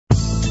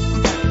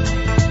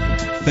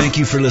Thank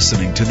you for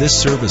listening to this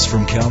service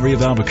from Calvary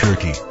of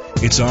Albuquerque.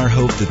 It's our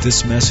hope that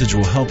this message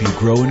will help you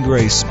grow in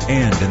grace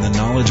and in the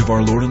knowledge of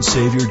our Lord and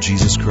Savior,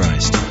 Jesus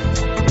Christ.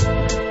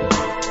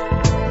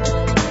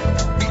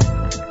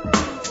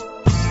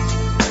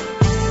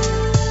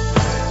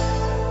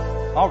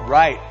 All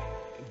right,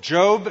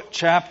 Job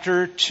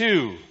chapter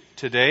 2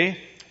 today.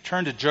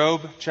 Turn to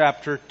Job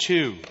chapter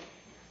 2.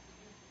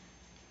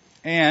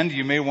 And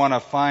you may want to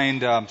find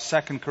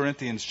 2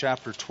 Corinthians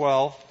chapter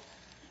 12.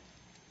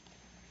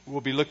 We'll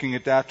be looking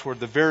at that toward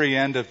the very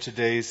end of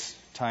today's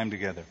time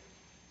together.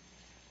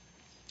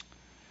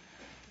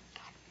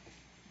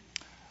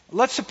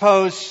 Let's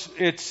suppose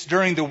it's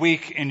during the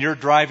week and you're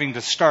driving to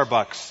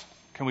Starbucks.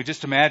 Can we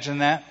just imagine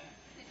that?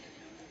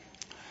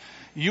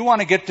 You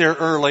want to get there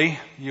early.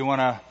 You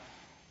want to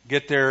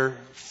get there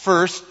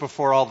first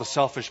before all the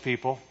selfish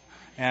people.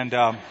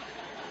 And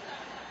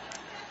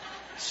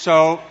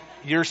so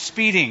you're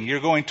speeding.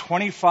 You're going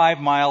 25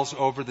 miles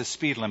over the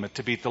speed limit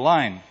to beat the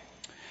line.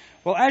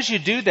 Well, as you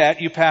do that,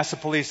 you pass a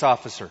police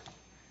officer.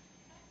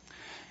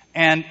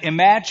 And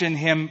imagine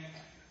him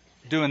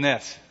doing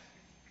this.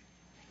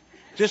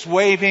 Just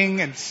waving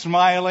and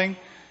smiling.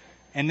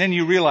 And then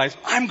you realize,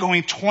 I'm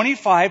going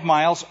 25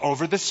 miles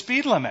over the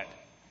speed limit.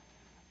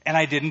 And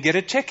I didn't get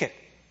a ticket.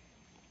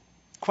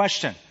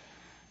 Question.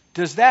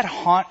 Does that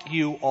haunt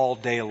you all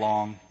day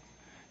long?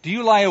 Do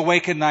you lie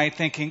awake at night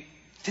thinking,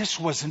 this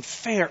wasn't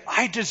fair.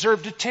 I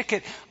deserved a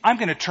ticket. I'm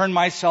going to turn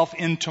myself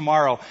in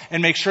tomorrow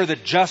and make sure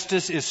that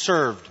justice is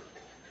served.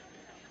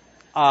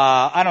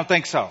 I don't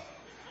think so.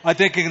 I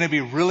think you're going to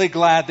be really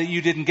glad that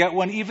you didn't get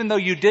one, even though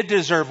you did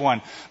deserve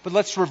one. But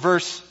let's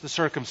reverse the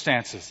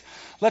circumstances.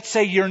 Let's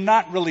say you're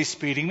not really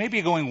speeding. Maybe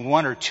you're going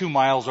 1 or 2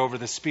 miles over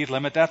the speed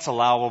limit. That's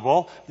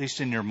allowable, at least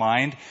in your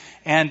mind.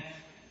 And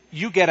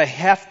you get a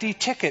hefty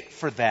ticket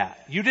for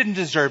that. You didn't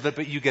deserve it,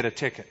 but you get a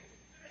ticket.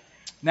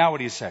 Now what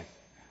do you say?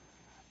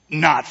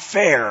 Not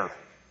fair.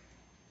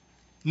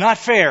 Not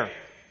fair.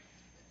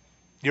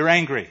 You're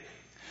angry.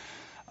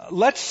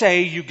 Let's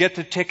say you get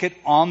the ticket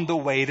on the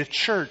way to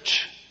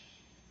church.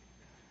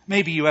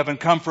 Maybe you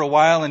haven't come for a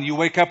while and you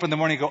wake up in the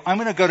morning and go, I'm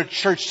going to go to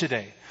church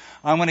today.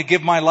 I'm going to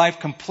give my life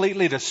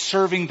completely to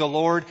serving the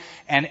Lord.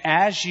 And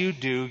as you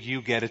do,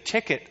 you get a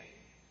ticket.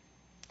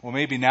 Well,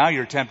 maybe now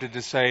you're tempted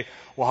to say,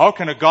 well, how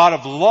can a God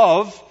of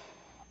love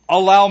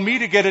allow me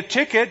to get a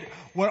ticket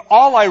when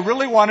all I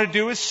really want to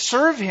do is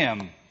serve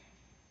Him?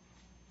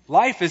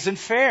 Life isn't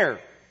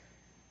fair.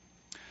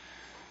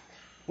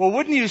 Well,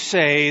 wouldn't you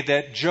say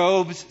that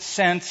Job's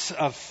sense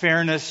of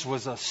fairness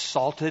was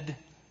assaulted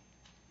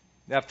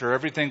after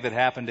everything that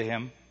happened to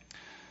him?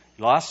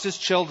 He lost his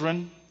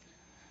children,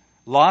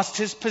 lost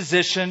his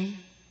position,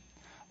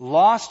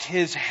 lost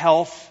his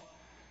health.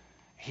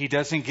 He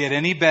doesn't get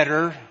any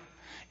better.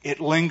 It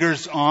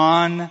lingers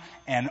on,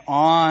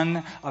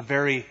 a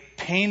very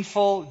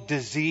painful,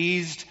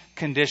 diseased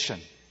condition.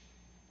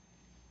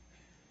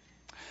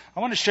 I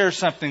want to share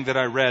something that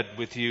I read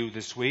with you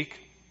this week.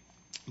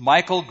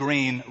 Michael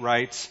Green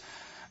writes,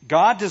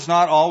 God does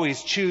not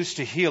always choose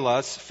to heal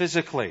us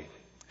physically,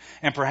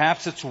 and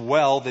perhaps it's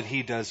well that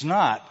He does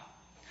not.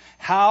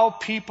 How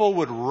people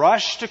would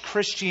rush to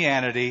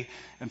Christianity,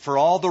 and for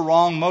all the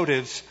wrong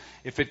motives,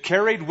 if it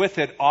carried with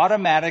it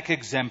automatic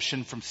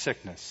exemption from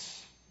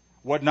sickness.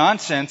 What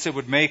nonsense it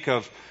would make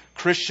of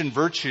Christian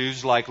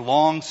virtues like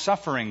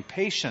long-suffering,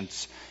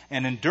 patience,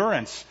 and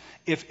endurance,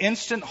 if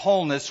instant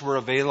wholeness were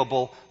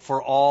available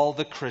for all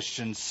the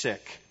Christians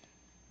sick.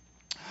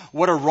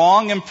 What a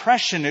wrong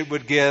impression it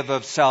would give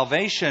of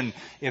salvation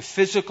if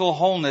physical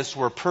wholeness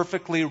were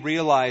perfectly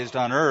realized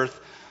on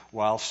earth,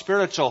 while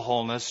spiritual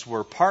wholeness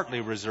were partly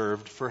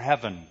reserved for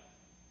heaven.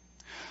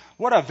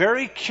 What a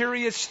very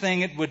curious thing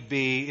it would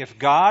be if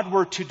God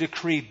were to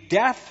decree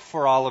death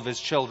for all of His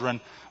children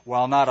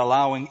while not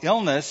allowing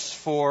illness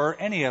for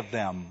any of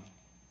them.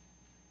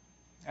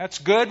 That's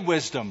good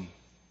wisdom.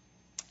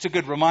 It's a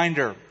good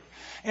reminder.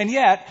 And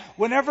yet,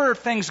 whenever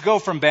things go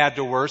from bad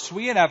to worse,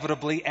 we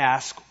inevitably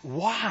ask,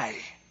 why?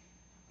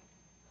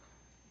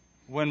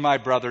 When my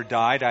brother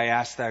died, I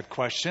asked that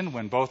question.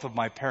 When both of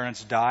my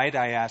parents died,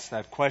 I asked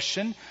that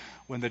question.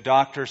 When the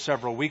doctor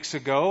several weeks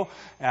ago,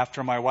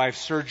 after my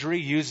wife's surgery,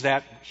 used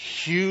that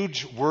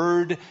huge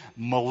word,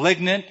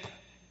 malignant,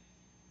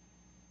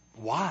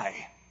 why?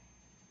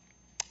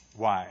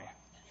 Why?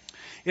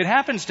 It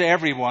happens to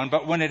everyone,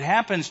 but when it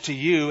happens to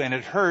you and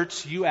it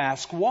hurts, you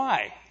ask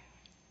why.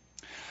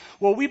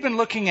 Well, we've been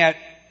looking at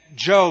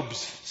Job's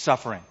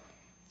suffering.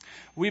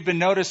 We've been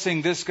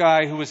noticing this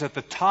guy who was at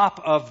the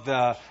top of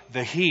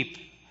the heap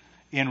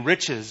in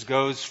riches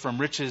goes from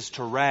riches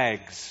to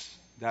rags.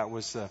 That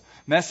was the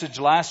message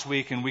last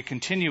week, and we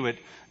continue it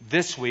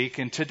this week.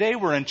 And today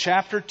we're in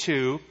chapter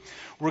 2.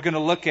 We're going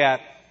to look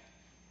at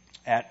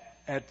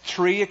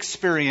 3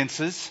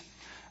 experiences.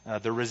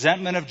 The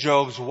resentment of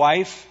Job's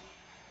wife,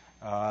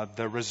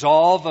 the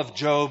resolve of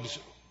Job's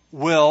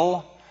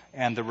will,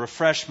 and the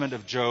refreshment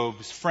of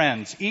Job's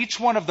friends. Each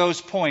one of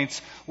those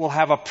points will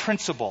have a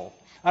principle.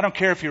 I don't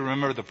care if you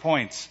remember the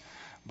points.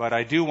 But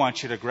I do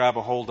want you to grab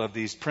a hold of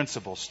these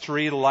principles,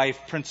 3 life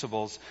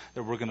principles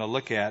that we're going to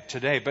look at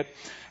today. But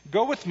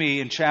go with me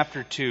in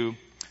chapter 2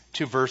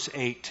 to verse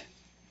 8.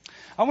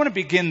 I want to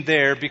begin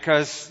there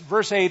because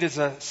verse 8 is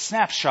a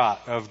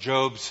snapshot of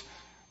Job's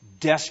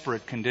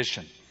desperate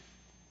condition.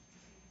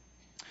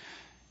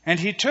 And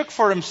he took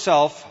for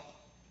himself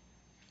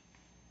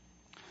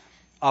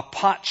a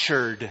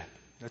potsherd,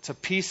 that's a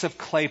piece of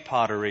clay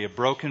pottery, a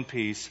broken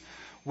piece,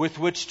 with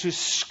which to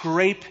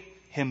scrape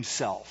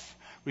himself.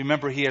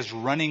 Remember, he has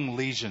running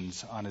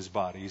lesions on his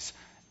body. He's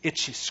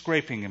itchy,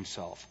 scraping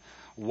himself,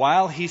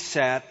 while he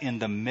sat in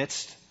the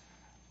midst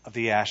of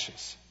the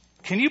ashes.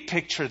 Can you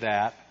picture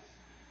that?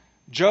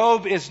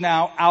 Job is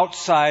now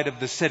outside of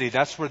the city.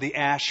 That's where the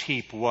ash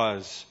heap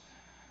was.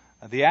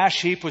 The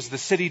ash heap was the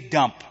city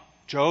dump.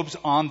 Job's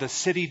on the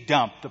city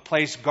dump, the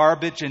place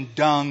garbage and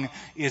dung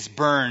is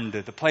burned,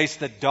 the place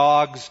that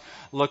dogs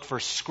look for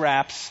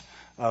scraps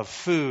of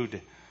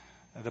food,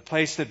 the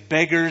place that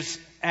beggars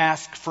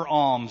ask for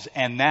alms.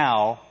 And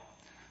now,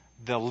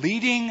 the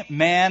leading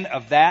man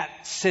of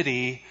that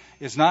city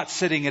is not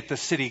sitting at the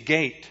city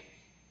gate,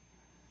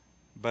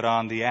 but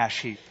on the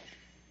ash heap,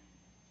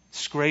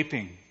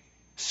 scraping.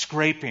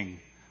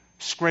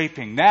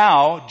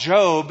 Now,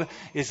 Job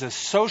is a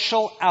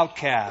social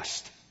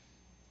outcast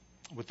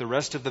with the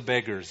rest of the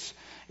beggars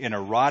in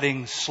a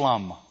rotting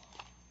slum.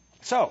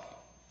 So,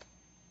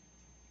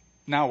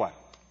 now what?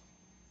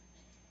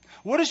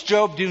 What does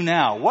Job do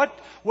now?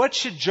 What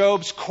should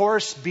Job's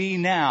course be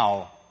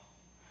now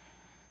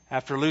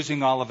after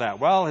losing all of that?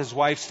 Well, his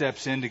wife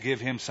steps in to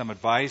give him some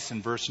advice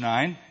in verse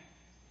 9.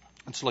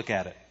 Let's look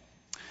at it.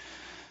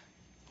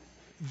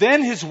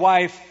 Then his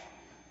wife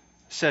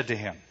said to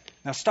him.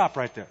 Now stop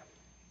right there.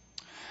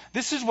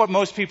 This is what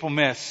most people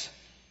miss.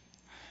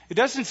 It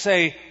doesn't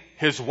say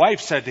his wife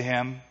said to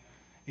him.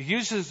 It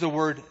uses the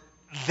word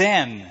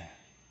then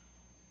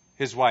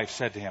his wife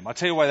said to him. I'll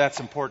tell you why that's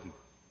important.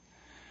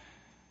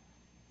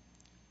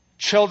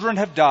 Children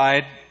have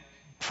died.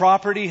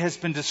 Property has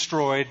been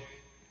destroyed.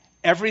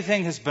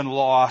 Everything has been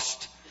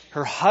lost.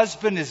 Her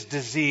husband is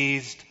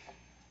diseased.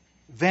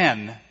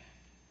 Then,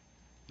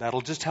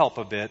 that'll just help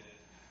a bit.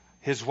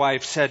 His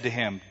wife said to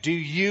him, "Do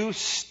you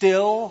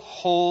still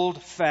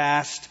hold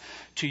fast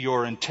to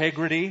your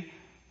integrity?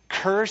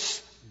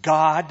 Curse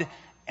God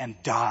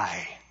and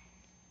die."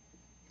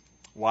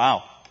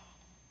 Wow.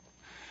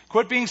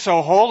 Quit being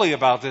so holy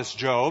about this,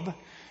 Job.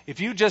 If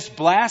you just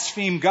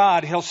blaspheme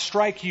God, He'll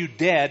strike you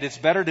dead. It's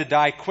better to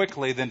die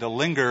quickly than to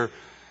linger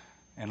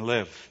and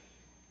live.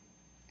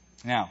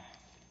 Now,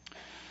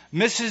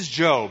 Mrs.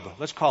 Job,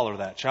 let's call her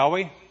that, shall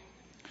we?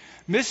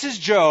 Mrs.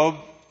 Job,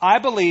 I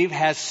believe,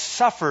 has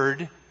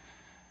suffered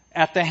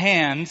at the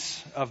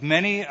hands of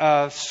many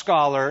a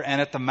scholar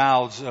and at the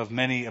mouths of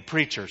many a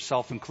preacher,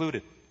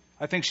 self-included.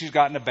 I think she's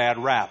gotten a bad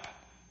rap.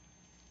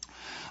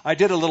 I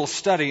did a little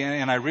study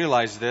and I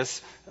realized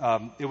this.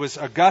 It was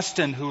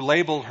Augustine who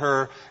labeled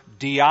her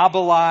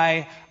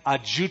Diaboli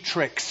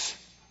Adjutrix,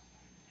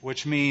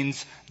 which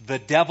means the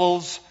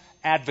devil's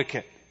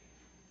advocate.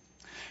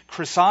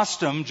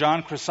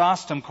 John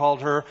Chrysostom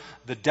called her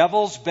the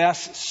devil's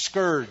best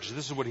scourge.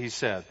 This is what he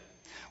said.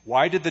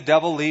 Why did the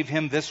devil leave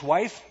him this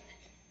wife?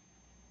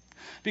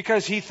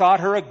 Because he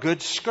thought her a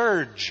good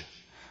scourge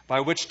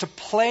by which to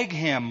plague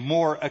him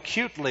more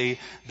acutely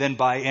than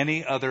by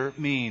any other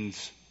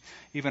means.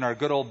 Even our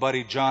good old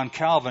buddy John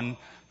Calvin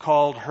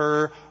called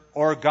her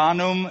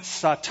organum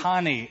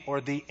satani,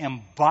 or the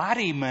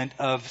embodiment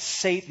of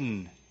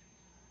Satan.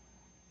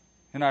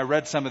 And I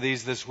read some of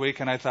these this week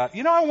and I thought,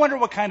 I wonder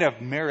what kind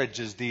of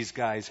marriages these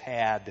guys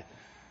had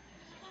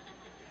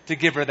to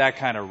give her that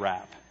kind of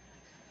rap.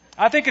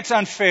 I think it's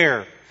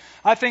unfair.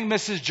 I think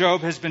Mrs.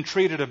 Job has been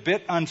treated a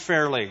bit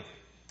unfairly.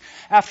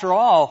 After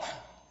all,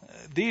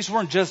 these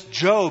weren't just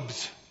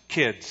Job's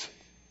kids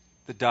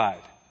that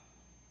died.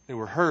 They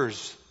were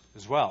hers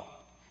as well.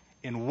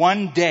 In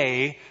one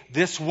day,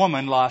 this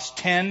woman lost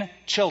 10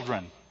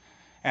 children,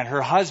 and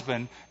her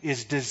husband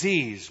is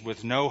diseased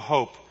with no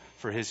hope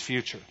for his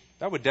future.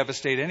 That would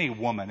devastate any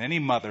woman, any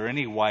mother,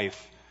 any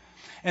wife.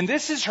 And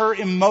this is her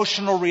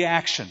emotional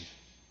reaction.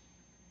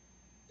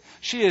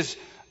 She is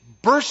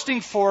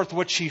bursting forth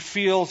what she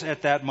feels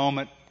at that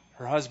moment.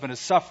 Her husband is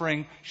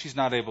suffering. She's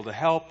not able to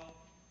help.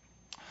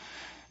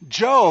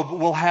 Job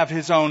will have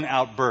his own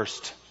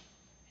outburst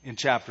in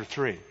chapter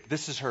 3.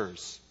 This is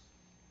hers.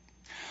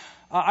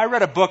 I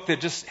read a book that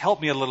just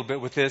helped me a little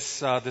bit with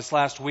this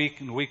last week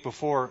and the week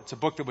before. It's a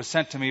book that was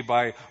sent to me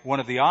by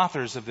one of the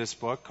authors of this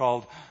book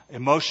called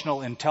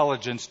Emotional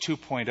Intelligence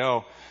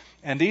 2.0.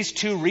 And these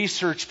 2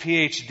 research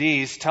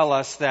PhDs tell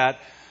us that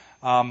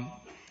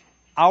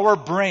our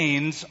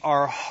brains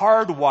are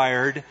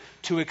hardwired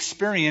to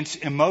experience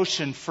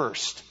emotion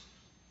first.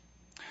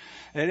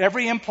 That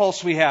every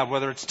impulse we have,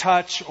 whether it's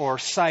touch or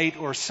sight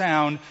or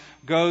sound,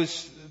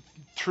 goes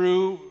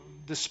through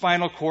the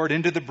spinal cord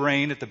into the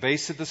brain at the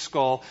base of the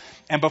skull.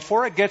 And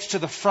before it gets to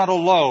the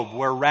frontal lobe,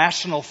 where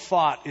rational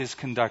thought is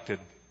conducted,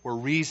 where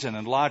reason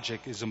and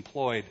logic is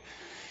employed,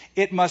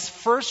 it must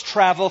first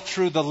travel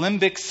through the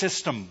limbic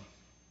system.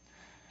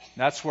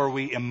 That's where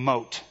we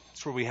emote.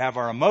 That's where we have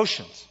our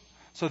emotions.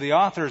 So the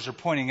authors are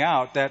pointing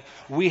out that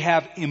we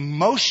have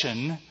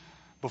emotion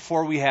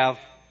before we have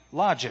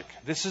logic.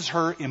 This is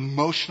her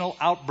emotional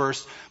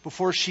outburst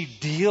before she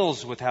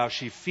deals with how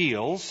she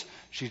feels.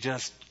 She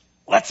just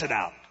lets it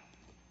out.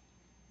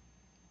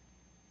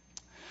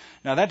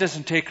 Now that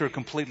doesn't take her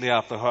completely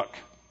off the hook.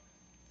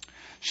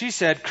 She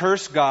said,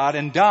 curse God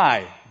and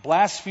die.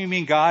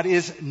 Blaspheming God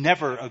is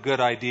never a good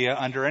idea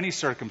under any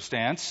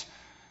circumstance,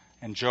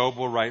 and Job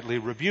will rightly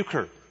rebuke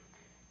her.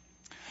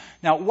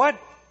 Now what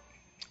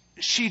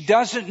she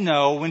doesn't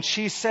know when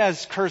she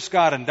says curse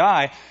God and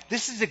die,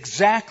 this is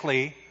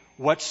exactly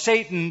what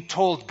Satan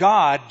told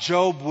God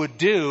Job would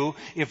do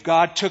if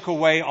God took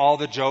away all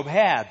that Job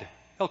had.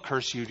 He'll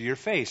curse you to your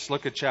face.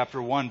 Look at chapter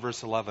 1,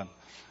 verse 11.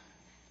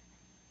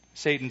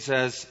 Satan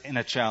says in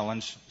a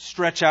challenge,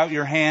 stretch out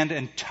your hand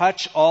and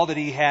touch all that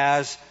he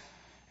has,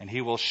 and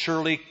he will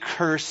surely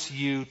curse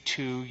you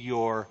to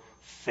your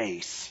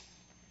face.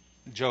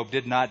 Job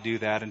did not do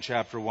that in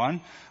chapter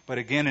 1, but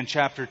again in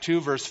chapter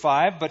 2, verse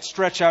 5, but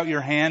stretch out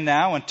your hand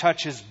now and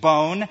touch his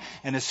bone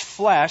and his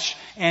flesh,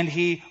 and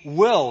he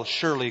will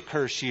surely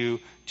curse you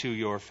to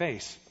your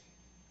face.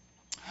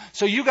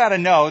 So you got to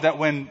know that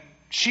when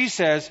she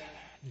says,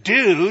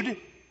 dude,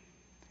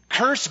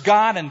 curse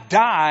God and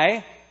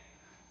die,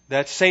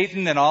 that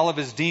Satan and all of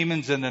his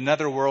demons in the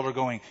netherworld are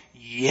going,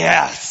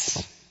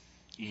 yes,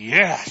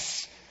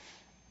 yes,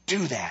 do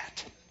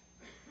that.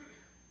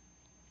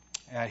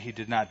 He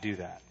did not do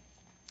that.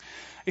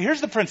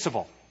 Here's the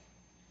principle.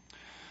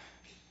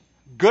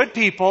 Good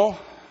people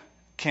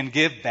can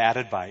give bad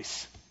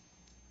advice.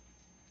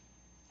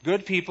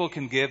 Good people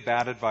can give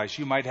bad advice.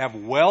 You might have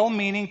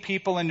well-meaning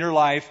people in your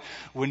life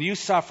when you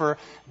suffer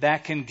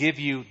that can give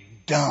you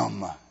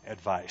dumb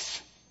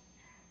advice.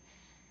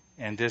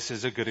 And this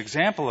is a good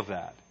example of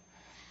that.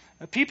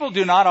 People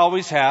do not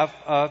always have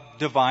a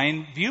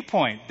divine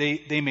viewpoint.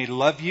 They may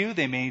love you,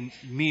 they may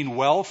mean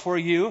well for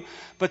you,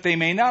 but they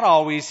may not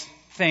always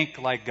think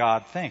like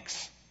God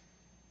thinks.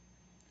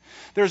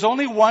 There's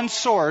only one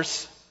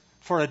source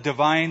for a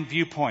divine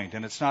viewpoint,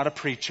 and it's not a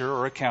preacher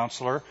or a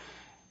counselor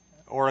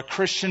or a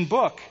Christian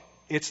book.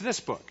 It's this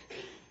book.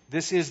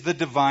 This is the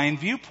divine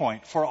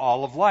viewpoint for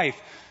all of life.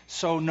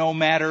 So no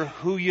matter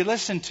who you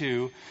listen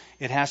to,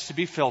 it has to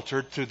be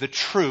filtered through the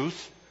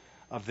truth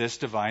of this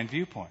divine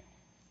viewpoint.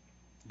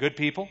 Good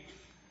people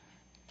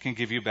can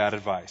give you bad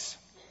advice.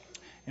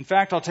 In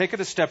fact, I'll take it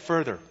a step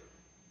further.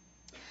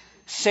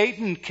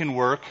 Satan can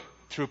work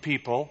through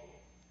people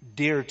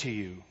dear to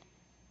you.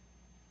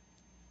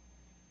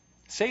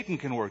 Satan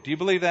can work. Do you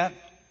believe that?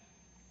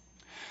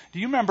 Do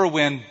you remember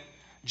when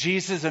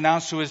Jesus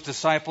announced to his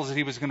disciples that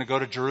he was going to go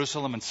to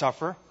Jerusalem and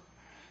suffer?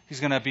 He's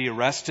going to be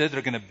arrested,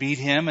 they're going to beat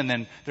him, and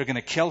then they're going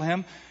to kill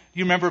him.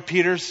 You remember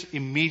Peter's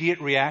immediate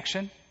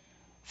reaction?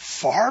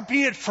 Far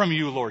be it from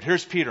you, Lord.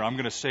 Here's Peter. I'm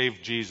going to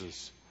save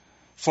Jesus.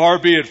 Far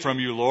be it from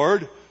you,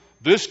 Lord.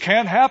 This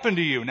can't happen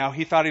to you. Now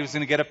he thought he was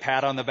going to get a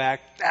pat on the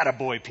back.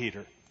 Attaboy,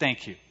 Peter.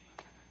 Thank you.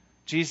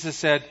 Jesus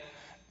said,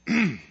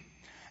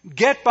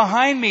 get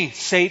behind me,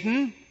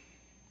 Satan.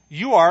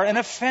 You are an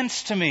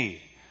offense to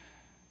me.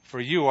 For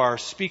you are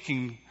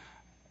speaking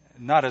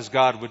not as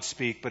God would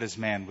speak, but as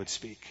man would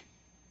speak.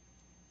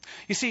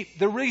 You see,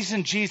 the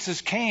reason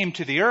Jesus came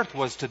to the earth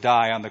was to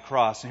die on the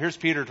cross. And here's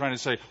Peter trying to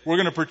say, we're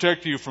going to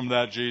protect you from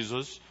that,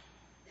 Jesus.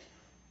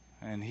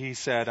 And he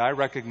said, I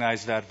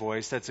recognize that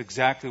voice. That's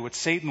exactly what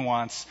Satan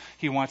wants.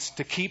 He wants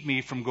to keep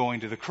me from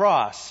going to the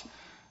cross.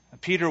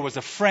 Peter was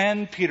a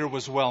friend. Peter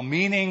was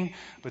well-meaning,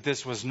 but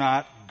this was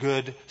not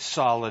good,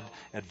 solid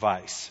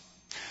advice.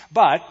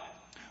 But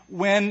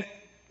when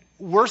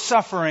we're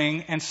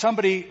suffering and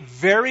somebody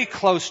very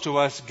close to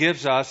us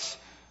gives us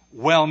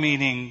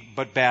well-meaning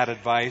but bad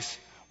advice,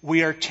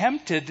 we are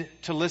tempted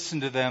to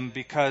listen to them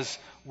because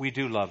we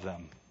do love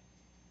them.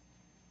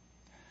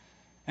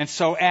 And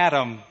so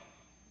Adam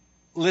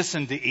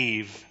listened to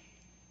Eve.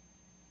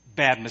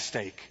 Bad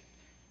mistake.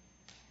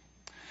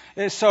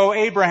 So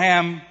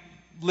Abraham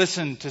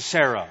listened to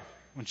Sarah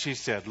when she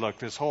said, look,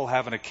 this whole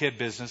having a kid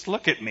business,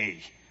 look at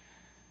me.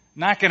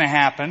 Not going to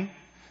happen.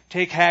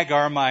 Take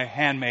Hagar, my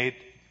handmaid,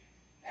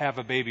 have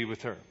a baby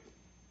with her.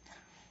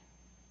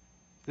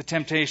 The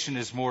temptation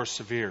is more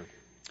severe.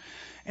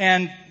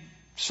 And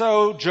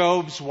so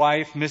Job's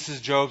wife,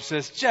 Mrs. Job,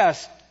 says,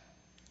 just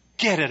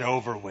get it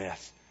over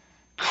with.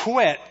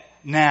 Quit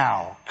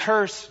now.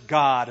 Curse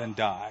God and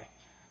die.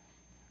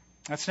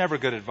 That's never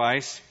good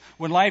advice.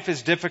 When life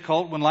is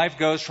difficult, when life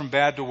goes from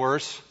bad to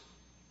worse,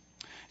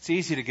 it's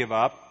easy to give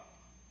up.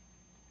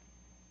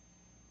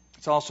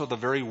 It's also the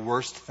very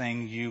worst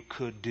thing you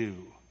could do.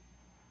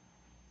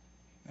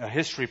 A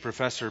history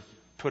professor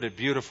put it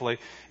beautifully.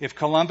 If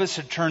Columbus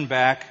had turned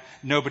back,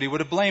 nobody would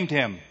have blamed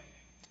him,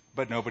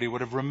 but nobody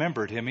would have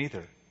remembered him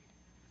either.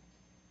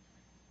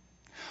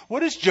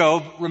 What is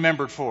Job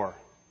remembered for?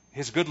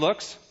 His good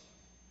looks?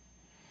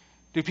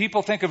 Do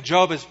people think of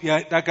Job as,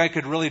 yeah, that guy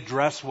could really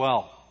dress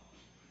well?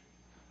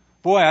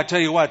 Boy, I tell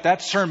you what,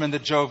 that sermon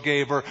that Job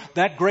gave, or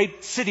that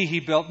great city he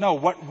built, no,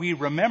 what we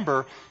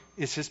remember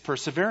is his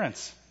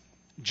perseverance.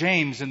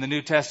 James in the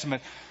New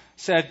Testament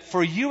said,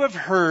 "For you have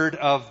heard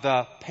of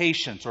the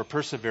patience or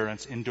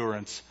perseverance,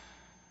 endurance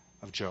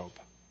of Job."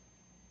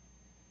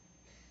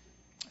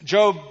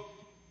 Job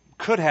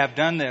could have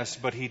done this,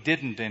 but he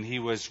didn't, and he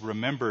was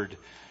remembered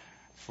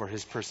for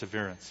his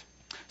perseverance.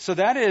 So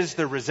that is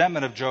the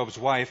resentment of Job's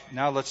wife.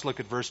 Now let's look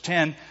at verse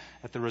 10,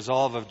 at the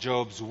resolve of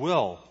Job's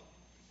will.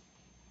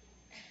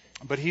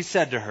 But he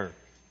said to her,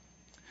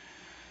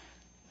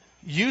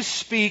 "You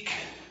speak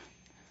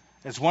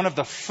as one of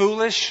the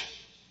foolish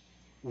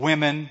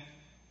women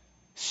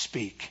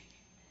speak."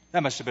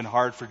 That must have been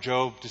hard for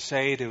Job to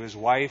say to his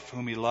wife,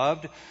 whom he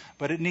loved,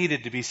 but it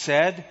needed to be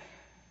said.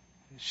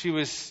 She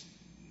was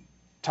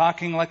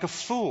talking like a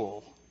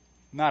fool,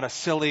 not a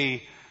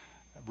silly,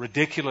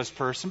 ridiculous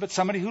person, but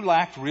somebody who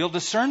lacked real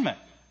discernment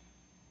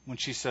when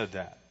she said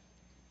that.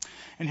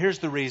 And here's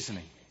the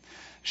reasoning.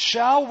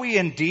 Shall we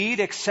indeed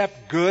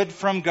accept good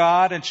from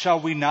God, and shall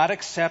we not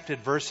accept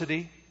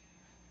adversity?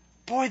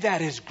 Boy,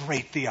 that is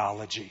great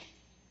theology.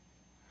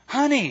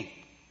 Honey,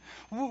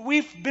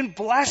 we've been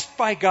blessed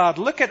by God.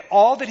 Look at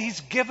all that He's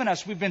given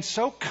us. We've been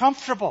so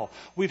comfortable.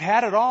 We've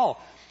had it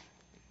all.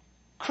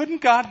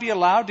 Couldn't God be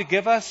allowed to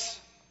give us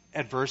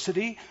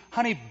adversity?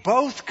 Honey,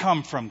 both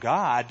come from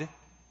God.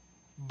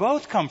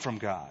 Both come from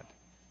God.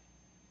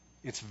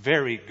 It's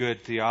very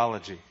good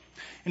theology.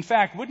 In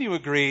fact, wouldn't you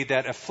agree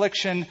that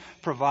affliction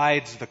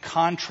provides the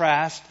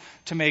contrast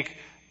to make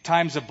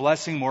times of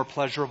blessing more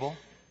pleasurable?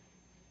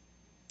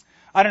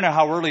 I don't know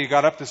how early you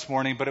got up this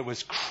morning, but it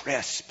was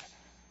crisp,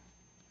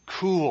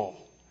 cool.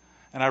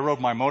 And I rode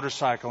my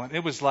motorcycle, and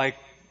it was like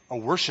a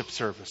worship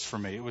service for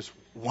me. It was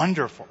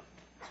wonderful.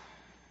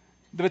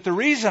 But the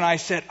reason I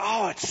said,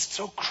 "Oh, it's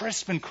so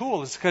crisp and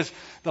cool," is because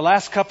the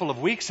last couple of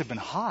weeks have been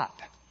hot.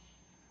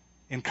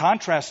 In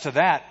contrast to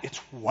that, it's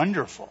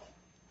wonderful.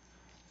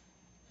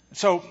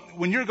 So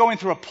when you're going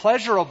through a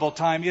pleasurable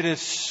time, it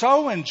is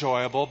so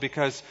enjoyable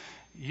because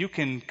you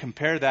can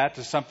compare that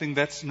to something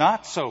that's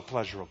not so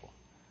pleasurable.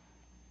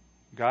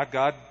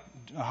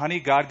 Honey,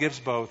 God gives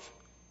both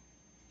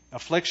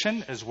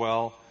affliction as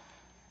well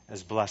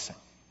as blessing.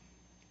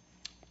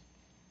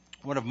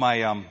 One of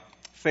my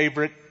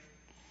favorite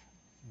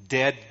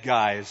dead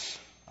guys,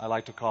 I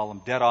like to call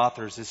them dead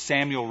authors, is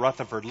Samuel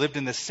Rutherford. Lived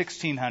in the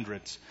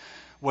 1600s.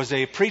 Was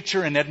a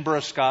preacher in Edinburgh,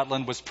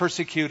 Scotland, was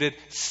persecuted,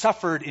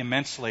 suffered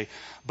immensely,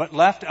 but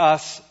left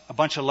us a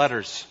bunch of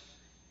letters.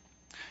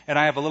 And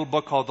I have a little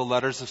book called The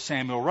Letters of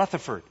Samuel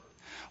Rutherford.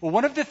 Well,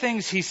 one of the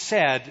things he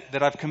said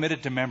that I've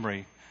committed to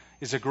memory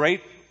is a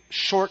great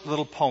short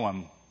little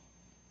poem.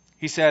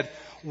 He said,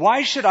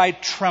 "Why should I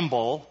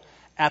tremble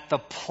at the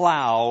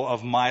plow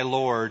of my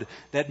Lord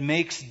that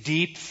makes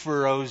deep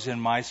furrows in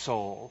my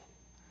soul?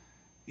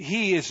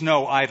 He is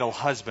no idle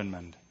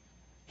husbandman.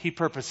 He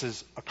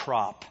purposes a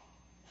crop."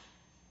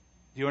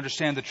 Do you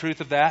understand the truth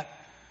of that?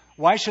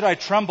 Why should I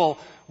tremble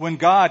when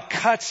God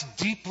cuts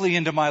deeply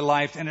into my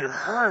life and it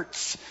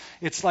hurts?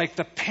 It's like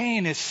the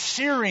pain is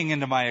searing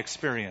into my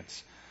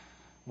experience.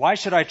 Why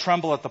should I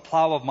tremble at the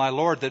plow of my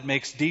Lord that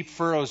makes deep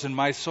furrows in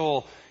my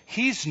soul?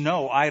 He's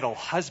no idle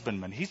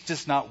husbandman. He's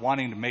just not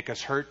wanting to make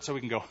us hurt so we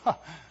can go,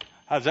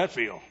 how's that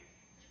feel?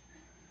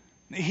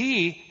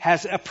 He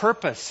has a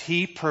purpose.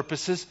 He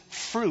purposes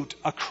fruit,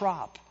 a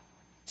crop,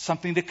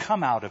 something to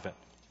come out of it.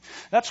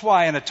 That's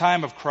why in a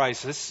time of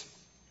crisis,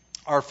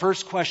 our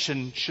first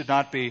question should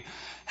not be,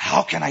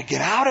 how can I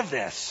get out of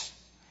this?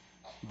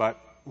 But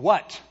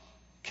what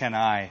can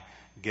I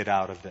get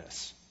out of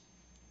this?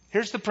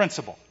 Here's the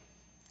principle.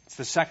 It's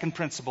the second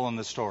principle in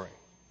the story.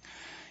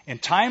 In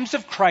times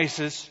of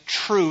crisis,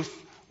 truth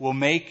will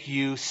make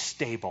you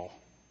stable.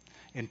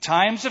 In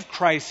times of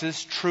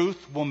crisis,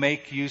 truth will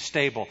make you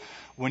stable.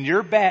 When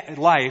your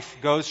life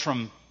goes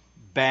from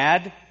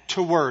bad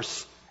to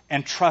worse,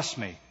 and trust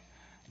me,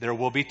 there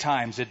will be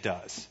times it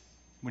does.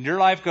 When your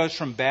life goes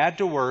from bad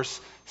to worse,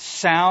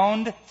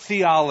 sound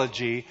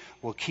theology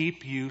will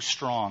keep you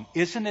strong.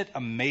 Isn't it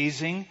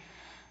amazing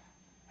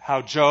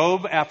how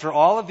Job, after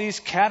all of these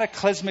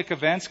cataclysmic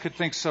events, could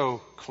think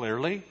so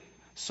clearly,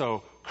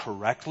 so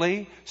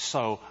correctly,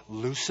 so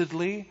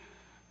lucidly?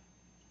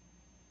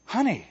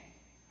 Honey,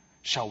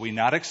 shall we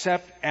not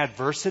accept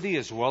adversity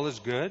as well as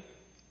good?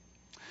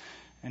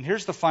 And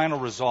here's the final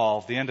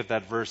resolve. The end of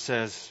that verse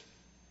says,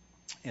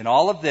 in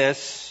all of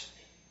this,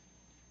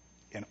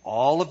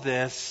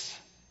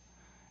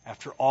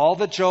 after all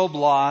that Job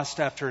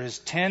lost, after his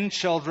 10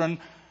 children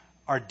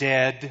are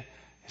dead,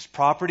 his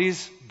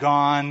property's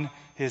gone,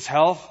 his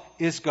health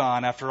is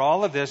gone, after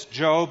all of this,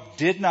 Job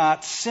did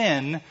not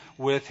sin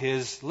with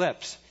his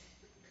lips.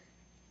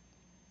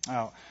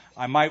 Now,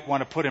 I might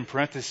want to put in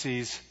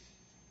parentheses,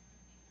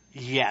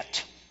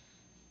 yet.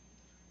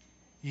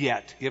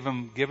 Yet. Give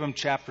him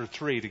chapter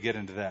 3 to get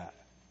into that.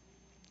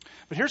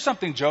 But here's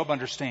something Job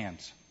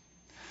understands.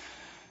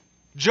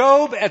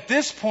 Job, at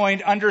this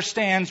point,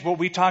 understands what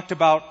we talked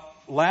about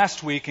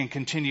last week and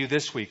continue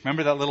this week.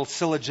 Remember that little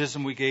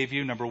syllogism we gave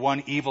you? Number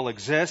 1, evil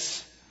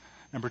exists.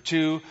 Number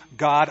 2,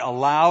 God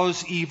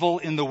allows evil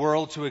in the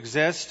world to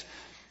exist.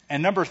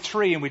 And number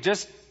 3, and we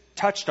just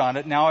touched on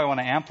it, now I want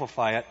to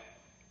amplify it.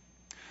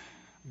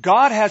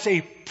 God has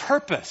a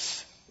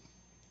purpose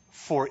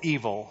for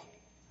evil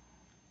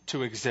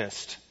to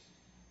exist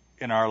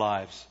in our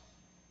lives.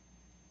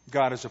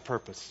 God has a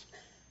purpose.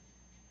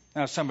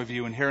 Now, some of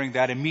you, in hearing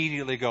that,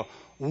 immediately go,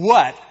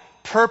 what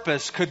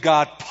purpose could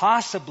God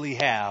possibly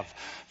have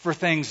for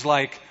things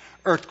like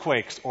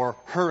earthquakes or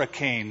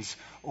hurricanes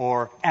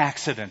or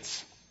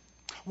accidents?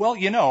 Well,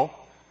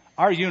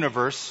 our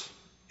universe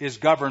is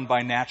governed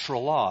by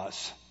natural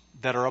laws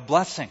that are a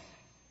blessing.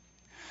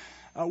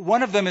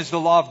 One of them is the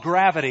law of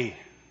gravity.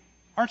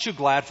 Aren't you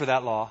glad for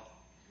that law?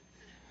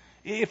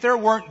 If there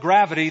weren't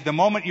gravity, the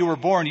moment you were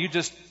born, you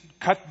just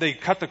cut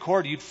the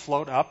cord, you'd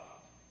float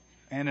up,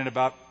 and in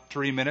about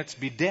 3 minutes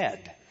be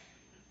dead.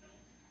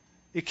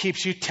 It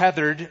keeps you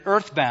tethered,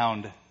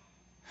 earthbound.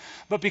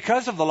 But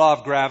because of the law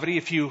of gravity,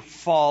 if you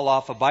fall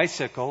off a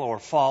bicycle or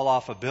fall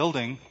off a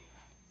building,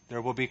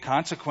 there will be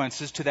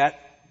consequences to that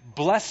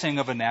blessing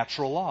of a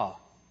natural law.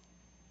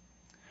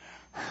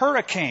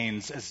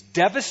 Hurricanes, as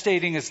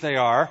devastating as they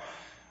are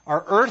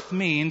Earth's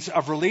means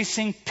of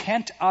releasing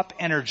pent-up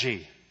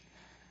energy.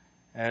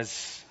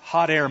 As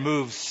hot air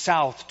moves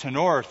south to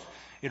north,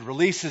 it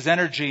releases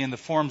energy in the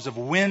forms of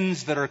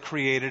winds that are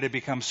created. It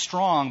becomes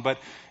strong, but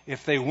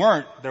if they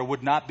weren't, there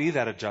would not be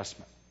that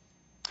adjustment.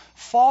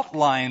 Fault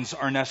lines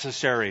are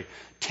necessary.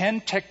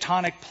 10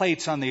 tectonic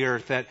plates on the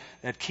earth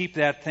that keep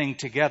that thing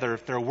together.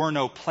 If there were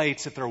no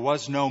plates, if there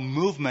was no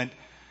movement,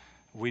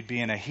 we'd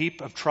be in a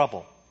heap of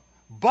trouble.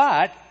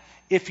 But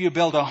if you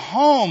build a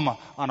home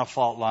on a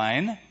fault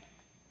line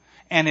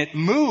and it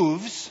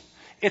moves,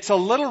 it's a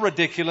little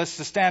ridiculous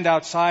to stand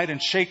outside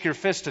and shake your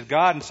fist at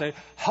God and say,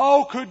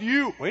 how could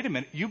you? Wait a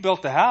minute, you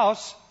built the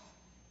house.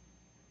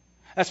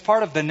 That's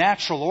part of the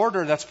natural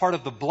order. That's part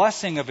of the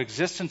blessing of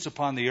existence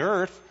upon the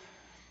earth.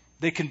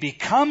 They can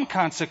become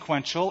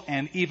consequential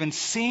and even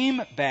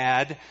seem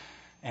bad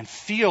and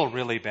feel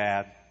really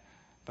bad,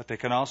 but they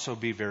can also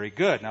be very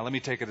good. Now let me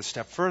take it a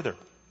step further.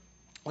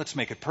 Let's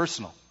make it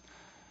personal.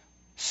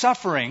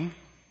 Suffering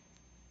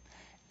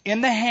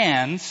in the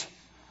hands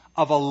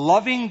of a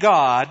loving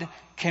God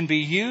can be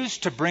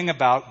used to bring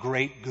about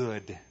great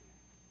good.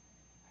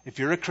 If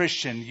you're a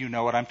Christian, you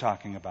know what I'm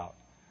talking about.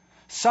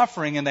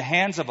 Suffering in the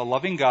hands of a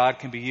loving God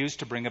can be used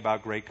to bring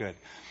about great good.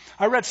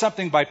 I read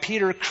something by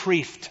Peter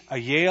Kreeft, a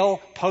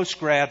Yale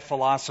post-grad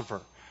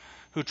philosopher,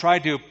 who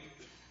tried to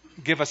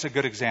give us a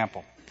good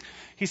example.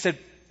 He said,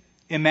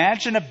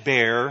 imagine a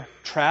bear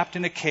trapped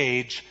in a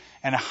cage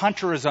and a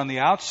hunter is on the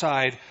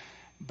outside,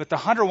 but the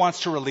hunter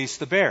wants to release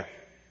the bear.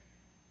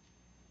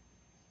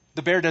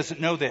 The bear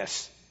doesn't know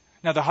this.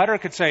 Now the hunter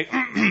could say,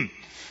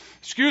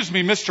 excuse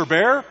me, Mr.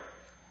 Bear,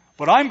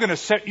 but I'm going to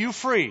set you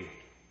free.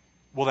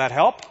 Will that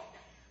help?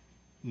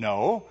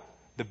 No.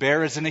 The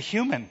bear isn't a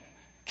human.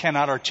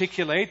 Cannot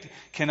articulate,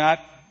 cannot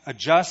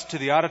adjust to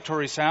the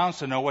auditory sounds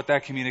to know what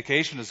that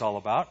communication is all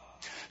about.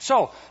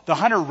 So the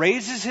hunter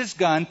raises his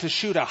gun to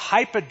shoot a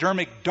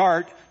hypodermic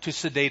dart to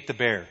sedate the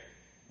bear.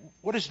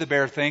 What does the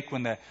bear think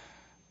when the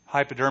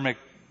hypodermic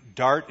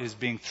dart is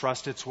being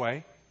thrust its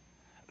way?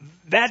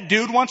 That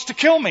dude wants to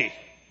kill me.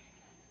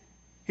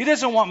 He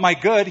doesn't want my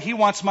good, he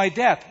wants my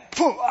death.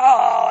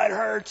 Oh, it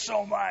hurts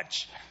so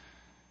much.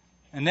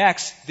 And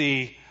next,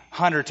 the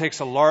hunter takes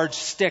a large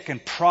stick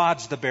and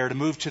prods the bear to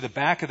move to the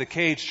back of the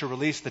cage to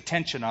release the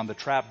tension on the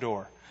trap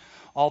door.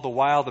 All the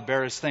while, the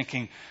bear is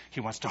thinking, he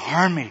wants to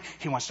harm me.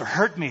 He wants to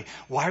hurt me.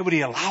 Why would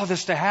he allow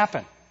this to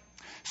happen?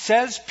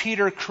 Says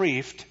Peter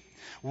Kreeft,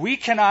 we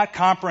cannot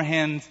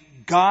comprehend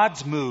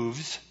God's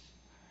moves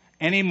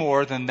any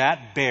more than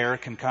that bear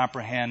can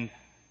comprehend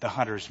the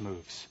hunter's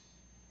moves.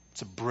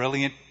 It's a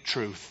brilliant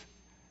truth.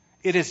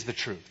 It is the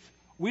truth.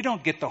 We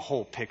don't get the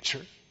whole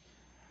picture.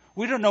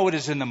 We don't know what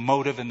is in the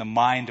motive and the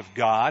mind of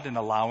God in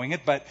allowing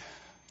it, but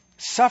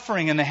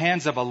suffering in the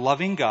hands of a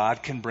loving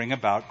God can bring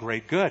about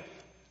great good.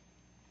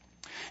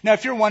 Now,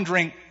 if you're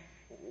wondering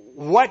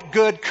what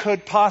good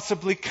could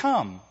possibly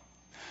come,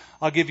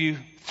 I'll give you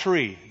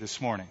 3 this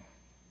morning.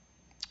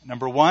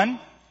 Number 1,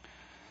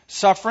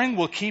 suffering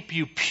will keep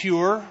you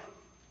pure.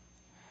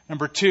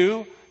 Number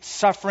 2,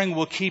 suffering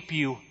will keep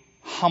you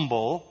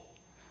humble.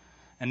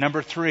 And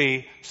number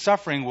 3,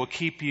 suffering will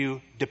keep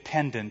you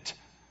dependent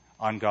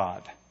on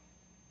God.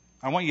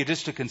 I want you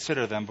just to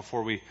consider them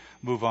before we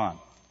move on.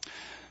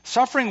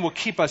 Suffering will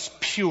keep us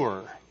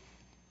pure.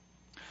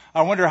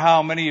 I wonder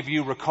how many of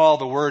you recall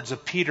the words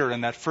of Peter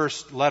in that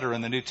first letter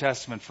in the New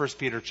Testament, 1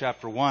 Peter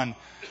chapter 1. It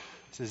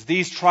says,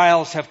 these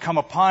trials have come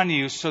upon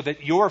you so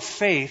that your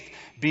faith,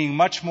 being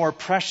much more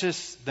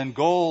precious than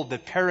gold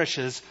that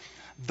perishes,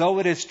 though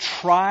it is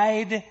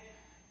tried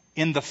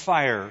in the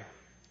fire,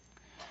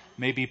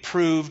 may be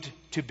proved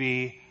to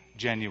be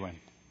genuine.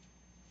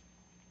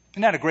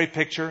 Isn't that a great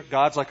picture?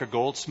 God's like a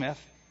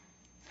goldsmith.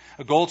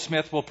 A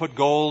goldsmith will put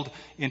gold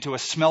into a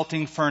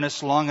smelting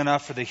furnace long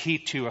enough for the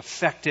heat to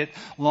affect it,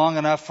 long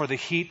enough for the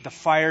heat, the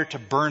fire to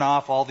burn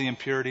off all the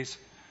impurities.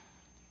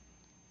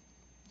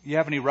 You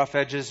have any rough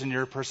edges in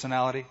your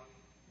personality?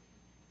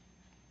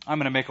 I'm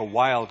going to make a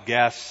wild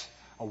guess,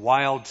 a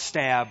wild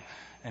stab,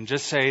 and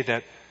just say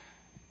that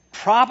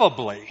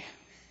probably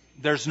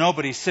there's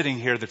nobody sitting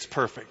here that's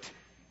perfect.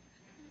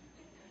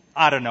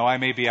 I don't know, I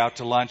may be out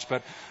to lunch,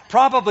 but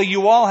probably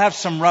you all have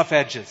some rough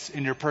edges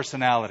in your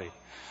personality.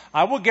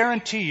 I will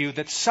guarantee you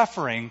that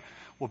suffering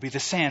will be the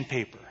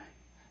sandpaper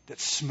that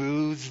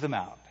smooths them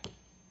out.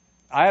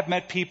 I have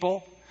met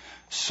people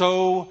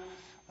so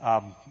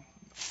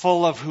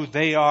full of who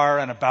they are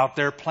and about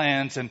their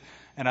plans, and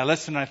I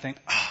listen and I think,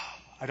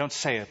 I don't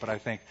say it, but I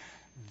think,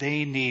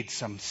 they need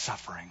some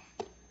suffering.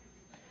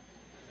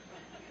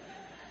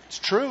 It's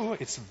true.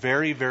 It's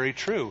very, very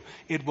true.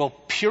 It will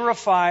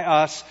purify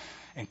us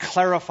and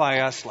clarify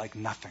us like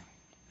nothing.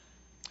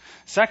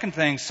 Second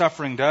thing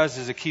suffering does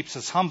is it keeps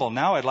us humble.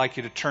 Now I'd like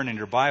you to turn in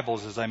your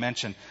Bibles, as I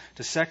mentioned,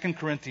 to 2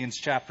 Corinthians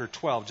chapter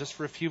 12, just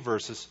for a few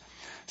verses.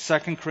 2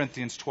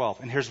 Corinthians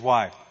 12. And here's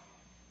why.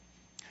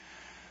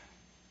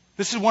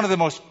 This is one of the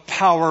most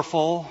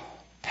powerful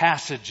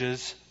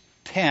passages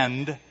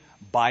penned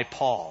by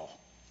Paul.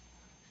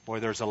 Boy,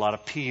 there's a lot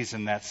of P's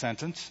in that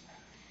sentence.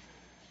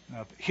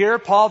 Here,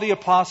 Paul the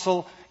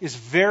Apostle is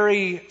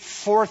very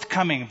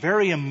forthcoming,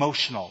 very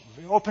emotional.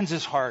 He opens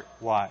his heart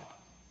wide.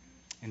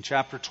 In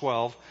chapter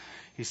 12,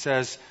 he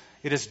says,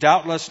 "It is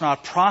doubtless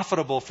not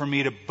profitable for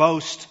me to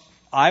boast.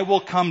 I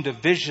will come to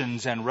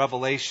visions and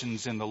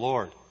revelations in the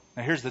Lord."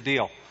 Now here's the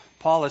deal.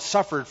 Paul has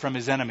suffered from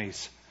his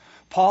enemies.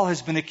 Paul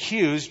has been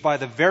accused by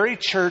the very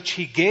church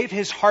he gave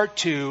his heart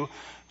to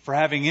for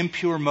having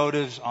impure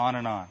motives, on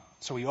and on.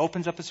 So he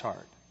opens up his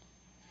heart.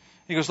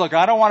 He goes, look,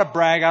 I don't want to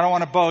brag, I don't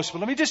want to boast, but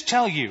let me just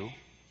tell you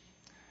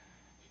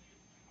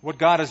what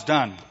God has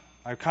done.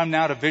 I've come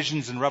now to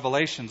visions and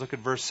revelations. Look at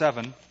verse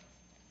 7.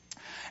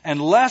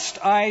 "And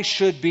lest I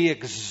should be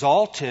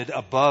exalted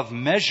above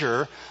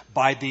measure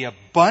by the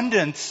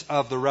abundance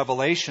of the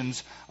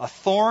revelations, a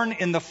thorn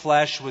in the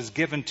flesh was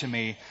given to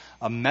me,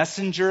 a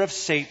messenger of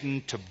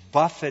Satan to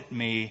buffet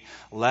me,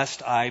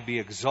 lest I be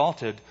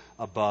exalted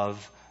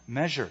above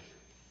measure."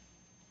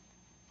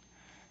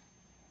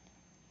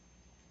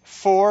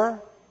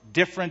 4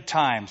 different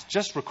times,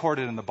 just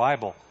recorded in the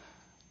Bible,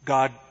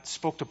 God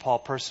spoke to Paul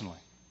personally.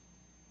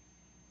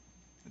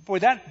 Boy,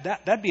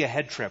 that'd be a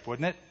head trip,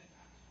 wouldn't it?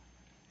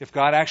 If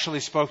God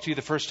actually spoke to you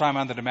the first time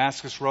on the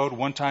Damascus Road,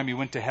 one time you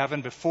went to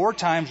heaven, but 4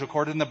 times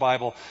recorded in the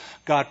Bible,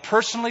 God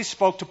personally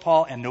spoke to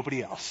Paul and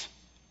nobody else.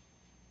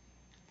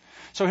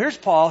 So here's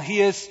Paul. He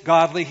is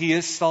godly. He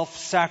is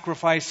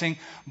self-sacrificing.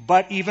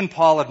 But even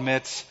Paul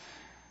admits,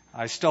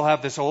 I still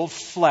have this old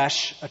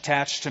flesh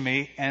attached to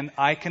me, and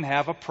I can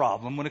have a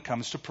problem when it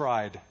comes to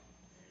pride.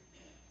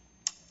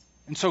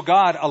 And so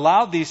God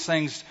allowed these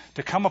things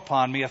to come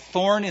upon me, a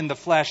thorn in the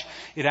flesh.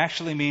 It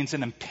actually means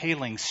an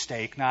impaling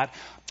stake, not,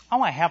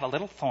 oh, I have a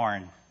little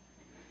thorn.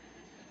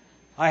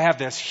 I have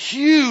this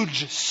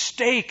huge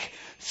stake,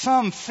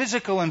 some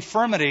physical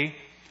infirmity,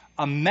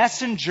 a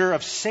messenger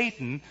of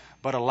Satan,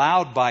 but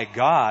allowed by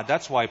God.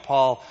 That's why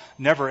Paul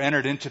never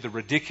entered into the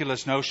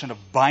ridiculous notion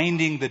of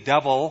binding the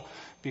devil,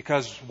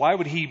 because why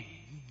would he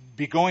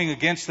be going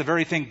against the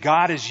very thing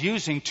God is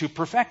using to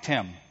perfect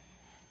him?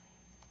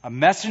 A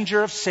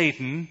messenger of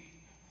Satan,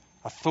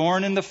 a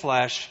thorn in the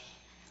flesh,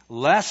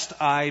 lest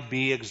I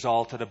be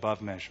exalted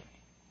above measure.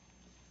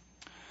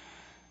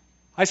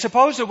 I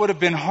suppose it would have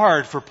been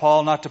hard for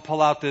Paul not to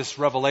pull out this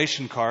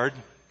revelation card.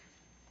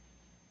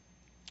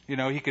 You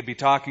know, he could be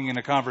talking in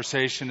a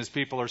conversation as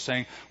people are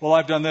saying, well,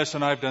 I've done this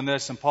and I've done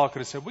this. And Paul could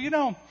have said, well, you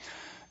know,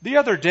 the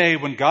other day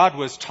when God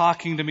was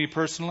talking to me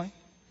personally,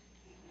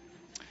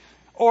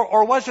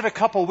 or was it a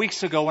couple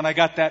weeks ago when I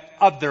got that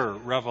other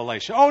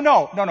revelation? Oh,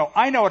 no.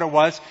 I know what it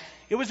was.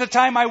 It was the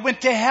time I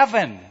went to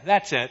heaven.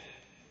 That's it.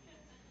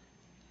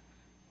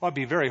 Well, it'd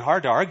be very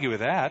hard to argue with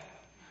that.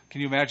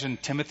 Can you imagine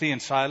Timothy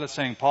and Silas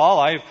saying, Paul,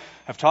 I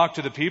have talked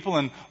to the people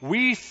and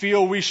we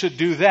feel we should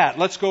do that.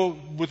 Let's go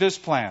with this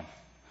plan.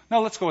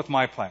 No, let's go with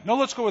my plan. No,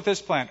 let's go with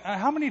this plan.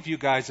 How many of you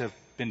guys have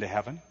been to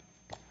heaven?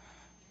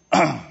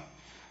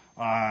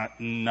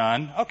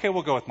 None. Okay,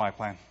 we'll go with my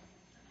plan.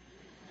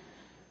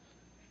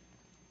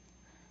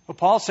 Well,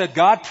 Paul said,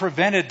 God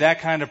prevented that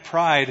kind of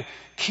pride,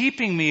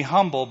 keeping me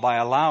humble by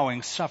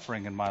allowing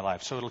suffering in my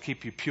life. So it'll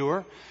keep you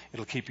pure.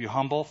 It'll keep you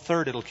humble.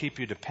 Third, it'll keep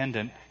you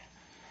dependent.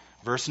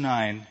 Verse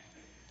 9,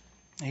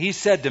 he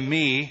said to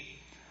me,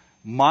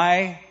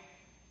 my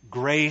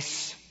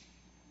grace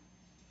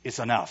is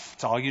enough.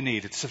 It's all you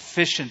need. It's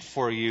sufficient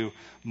for you.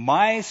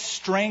 My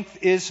strength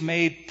is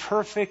made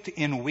perfect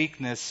in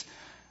weakness.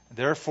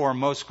 Therefore,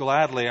 most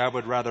gladly, I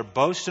would rather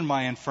boast in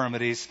my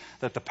infirmities,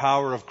 that the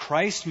power of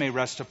Christ may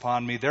rest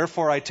upon me.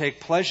 Therefore, I take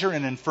pleasure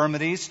in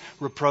infirmities,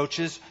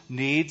 reproaches,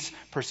 needs,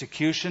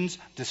 persecutions,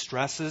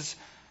 distresses,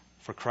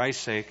 for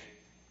Christ's sake.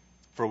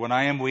 For when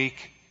I am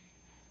weak,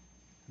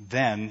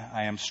 then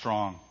I am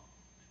strong.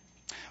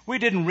 We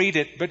didn't read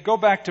it, but go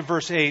back to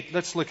verse 8.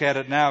 Let's look at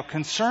it now.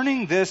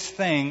 Concerning this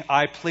thing,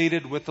 I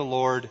pleaded with the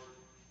Lord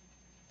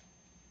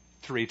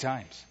 3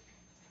 times.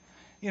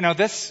 You know,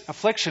 this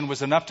affliction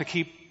was enough to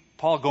keep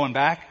Paul going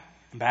back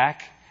and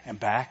back and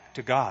back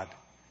to God.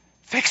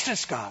 Fix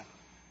this, God.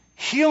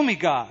 Heal me,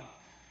 God.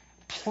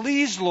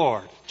 Please,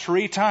 Lord.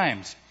 3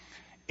 times.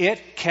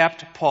 It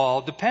kept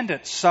Paul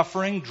dependent.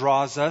 Suffering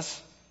draws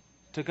us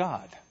to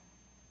God.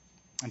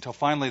 Until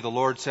finally the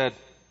Lord said,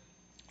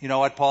 You know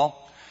what, Paul?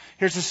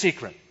 Here's the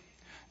secret.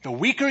 The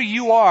weaker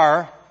you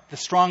are, the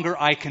stronger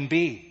I can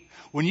be.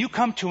 When you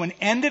come to an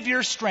end of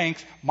your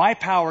strength, my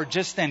power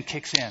just then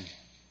kicks in.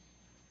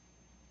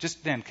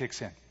 Just then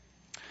kicks in.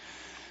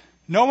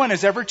 No one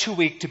is ever too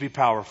weak to be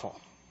powerful.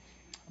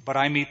 But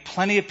I meet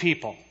plenty of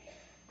people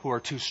who are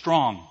too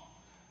strong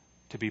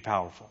to be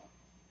powerful.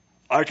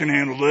 I can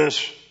handle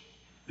this.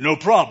 No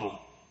problem.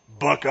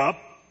 Buck up.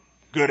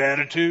 Good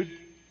attitude.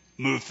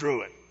 Move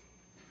through it.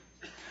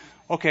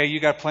 Okay, you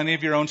got plenty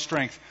of your own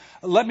strength.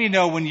 Let me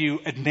know when you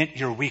admit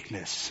your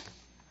weakness.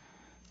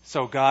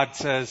 So God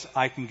says,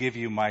 I can give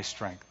you my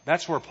strength.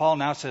 That's where Paul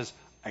now says,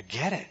 I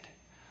get it.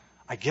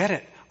 I get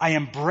it. I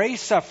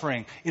embrace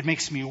suffering. It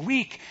makes me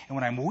weak. And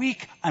when I'm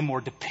weak, I'm more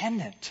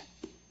dependent.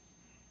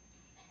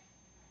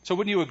 So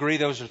wouldn't you agree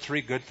those are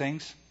three good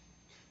things?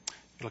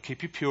 It'll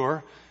keep you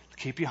pure.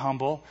 It'll keep you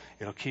humble.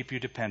 It'll keep you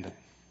dependent.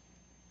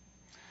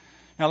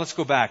 Now let's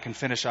go back and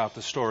finish out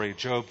the story.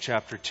 Job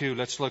chapter 2.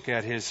 Let's look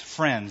at his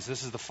friends.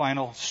 This is the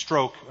final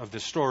stroke of the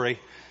story.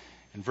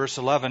 In verse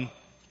 11,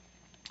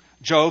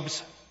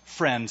 Job's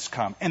friends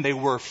come. And they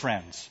were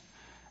friends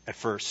at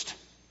first.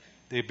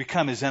 They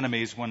become his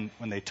enemies when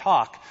they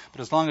talk.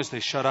 But as long as they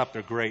shut up,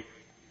 they're great.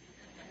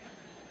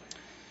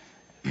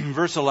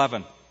 Verse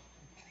 11.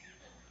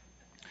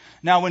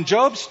 Now when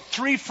Job's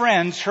three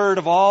friends heard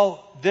of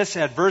all this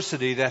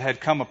adversity that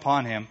had come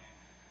upon him,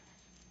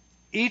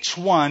 each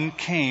one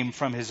came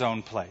from his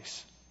own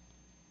place.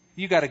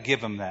 You got to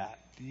give him that.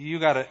 You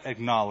got to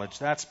acknowledge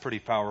that's pretty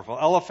powerful.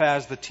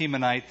 Eliphaz the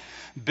Temanite,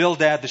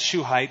 Bildad the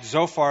Shuhite,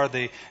 Zophar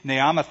the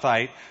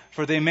Naamathite,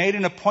 for they made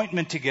an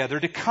appointment together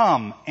to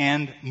come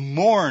and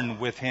mourn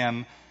with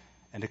him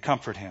and to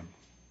comfort him.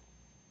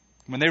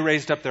 When they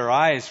raised up their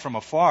eyes from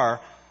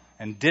afar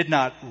and did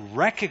not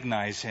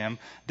recognize him,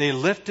 they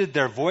lifted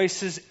their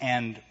voices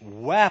and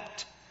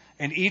wept,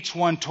 and each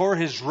one tore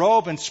his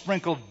robe and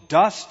sprinkled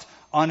dust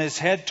on his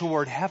head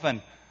toward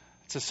heaven.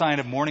 It's a sign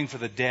of mourning for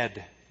the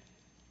dead.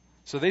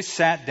 So they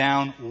sat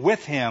down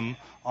with him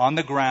on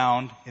the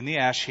ground, in the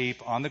ash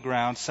heap, on the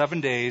ground,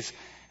 7 days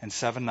and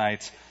 7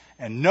 nights.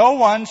 And no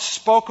one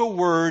spoke a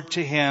word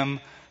to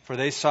him, for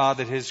they saw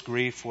that his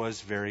grief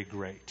was very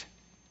great.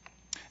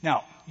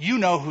 Now, you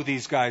know who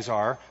these guys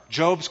are.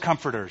 Job's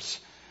comforters.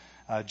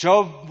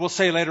 Job will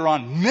say later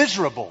on,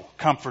 miserable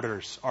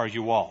comforters are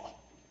you all.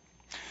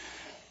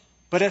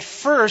 But at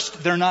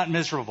first, they're not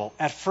miserable.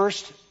 At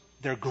first,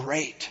 they're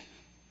great.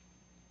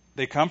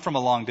 They come from a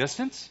long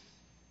distance.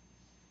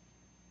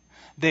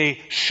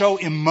 They show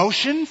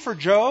emotion for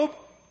Job.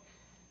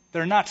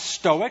 They're not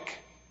stoic.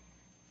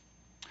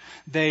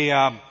 They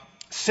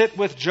sit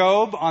with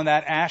Job on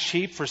that ash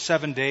heap for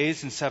 7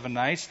 days and 7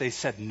 nights. They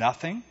said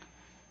nothing.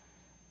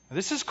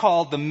 This is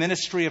called the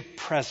ministry of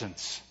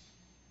presence.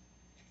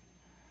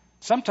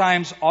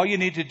 Sometimes all you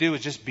need to do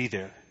is just be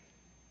there.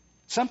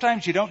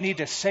 Sometimes you don't need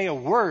to say a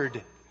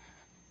word.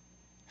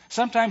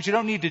 Sometimes you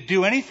don't need to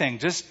do anything.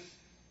 Just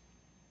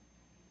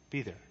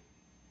be there.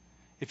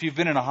 If you've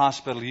been in a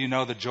hospital, you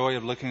know the joy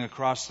of looking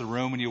across the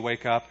room when you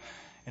wake up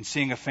and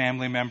seeing a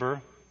family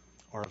member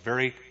or a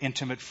very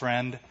intimate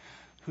friend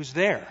who's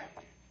there.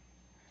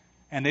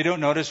 And they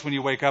don't notice when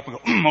you wake up and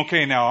go,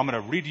 okay, now I'm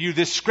going to read you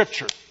this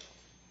scripture.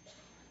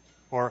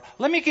 Or,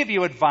 let me give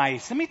you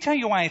advice. Let me tell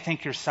you why I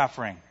think you're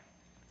suffering.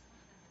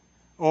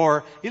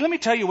 Or, let me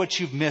tell you what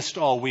you've missed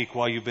all week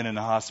while you've been in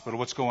the hospital.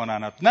 What's going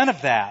on? None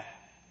of that.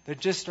 They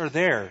just are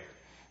there.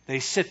 They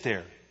sit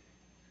there.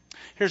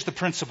 Here's the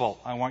principle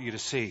I want you to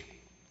see.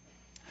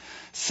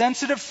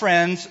 Sensitive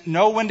friends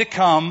know when to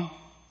come,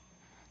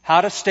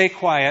 how to stay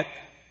quiet,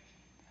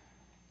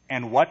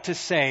 and what to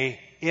say,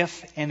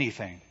 if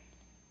anything.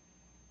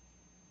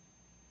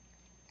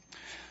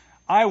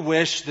 I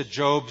wish that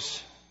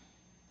Job's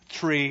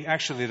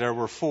actually there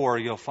were 4,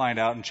 you'll find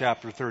out in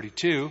chapter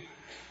 32.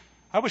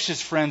 I wish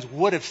his friends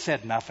would have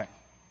said nothing.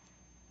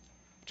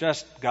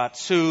 Just got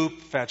soup,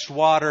 fetched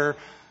water,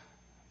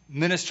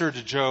 ministered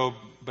to Job,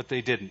 but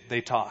they didn't.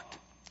 They talked.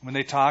 When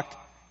they talked,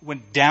 it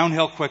went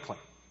downhill quickly.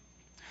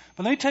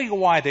 But let me tell you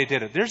why they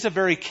did it. There's a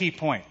very key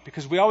point,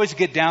 because we always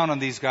get down on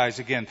these guys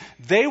again.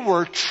 They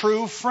were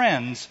true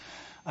friends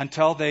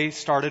until they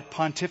started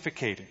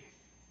pontificating.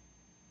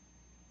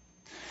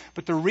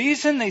 But the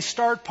reason they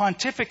start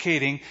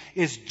pontificating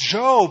is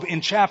Job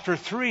in chapter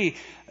 3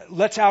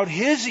 lets out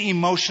his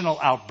emotional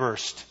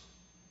outburst.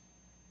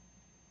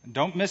 And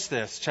don't miss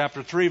this.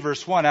 Chapter 3,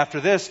 verse 1.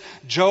 After this,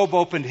 Job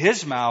opened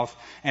his mouth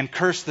and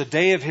cursed the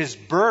day of his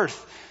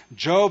birth.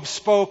 Job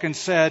spoke and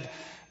said,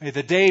 may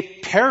the day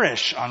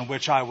perish on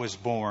which I was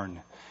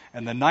born,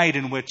 and the night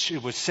in which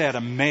it was said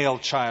a male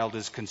child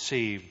is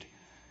conceived.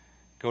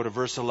 Go to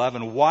verse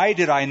 11. Why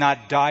did I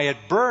not die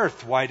at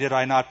birth? Why did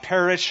I not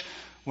perish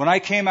when I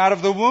came out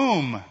of the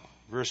womb?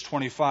 Verse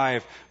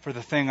 25. For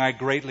the thing I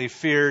greatly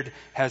feared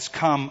has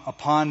come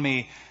upon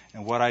me,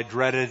 and what I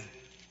dreaded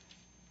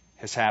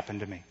has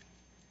happened to me.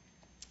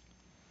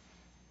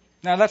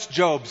 Now that's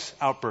Job's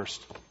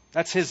outburst.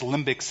 That's his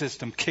limbic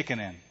system kicking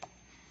in.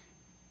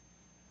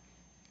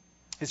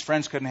 His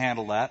friends couldn't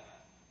handle that.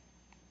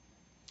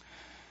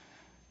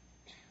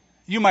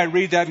 You might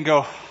read that and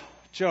go,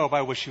 Job,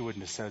 I wish you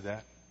wouldn't have said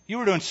that. You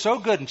were doing so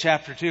good in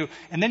chapter 2,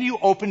 and then you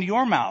opened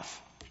your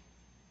mouth.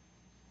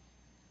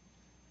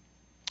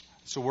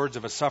 It's the words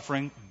of a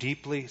suffering,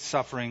 deeply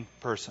suffering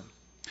person.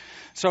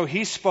 So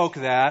he spoke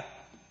that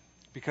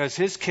because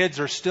his kids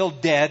are still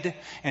dead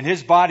and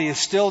his body is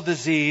still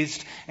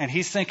diseased, and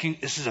he's thinking,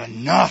 this is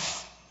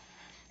enough.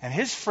 And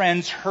his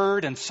friends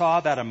heard and saw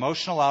that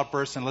emotional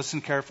outburst, and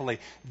listened carefully.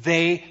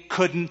 They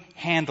couldn't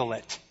handle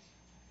it.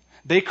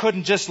 They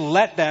couldn't just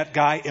let that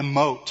guy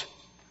emote.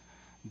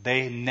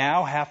 They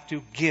now have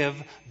to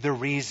give the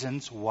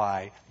reasons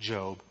why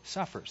Job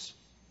suffers.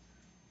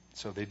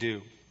 So they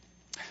do.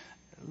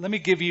 Let me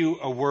give you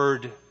a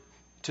word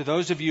to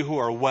those of you who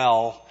are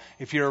well.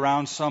 If you're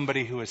around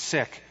somebody who is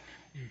sick,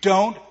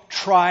 don't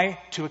try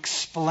to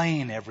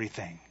explain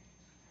everything.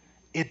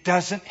 It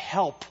doesn't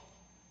help.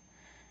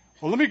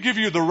 Well, let me give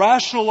you the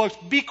rational.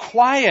 Be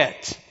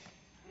quiet.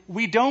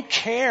 We don't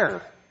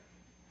care.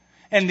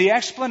 And the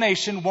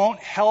explanation won't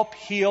help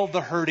heal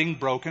the hurting,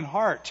 broken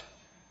heart.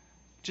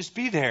 Just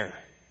be there.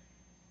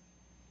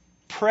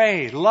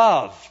 Pray,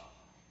 love.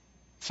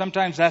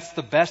 Sometimes that's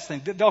the best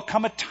thing. There'll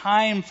come a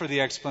time for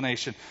the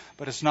explanation,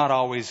 but it's not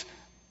always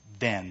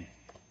then.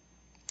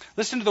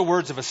 Listen to the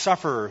words of a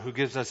sufferer who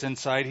gives us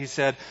insight. He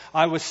said,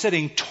 I was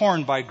sitting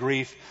torn by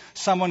grief.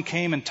 Someone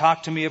came and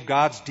talked to me of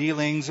God's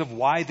dealings, of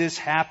why this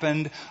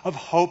happened, of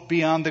hope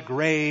beyond the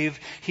grave.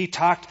 He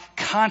talked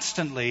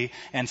constantly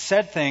and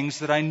said things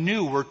that I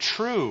knew were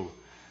true.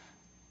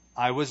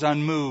 I was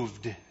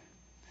unmoved,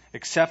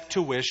 except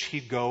to wish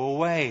he'd go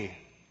away.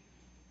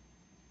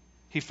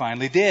 He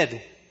finally did.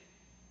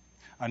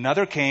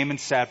 Another came and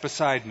sat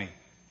beside me.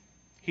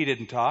 He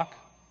didn't talk.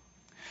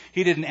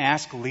 He didn't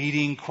ask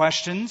leading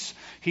questions.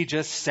 He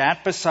just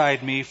sat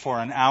beside me for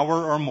an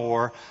hour or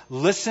more,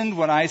 listened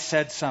when I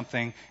said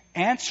something,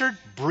 answered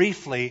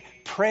briefly,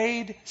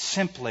 prayed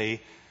simply,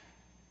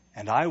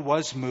 and I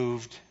was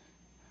moved,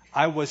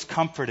 I was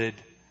comforted,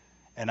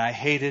 and I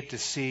hated to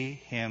see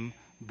him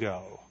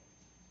go.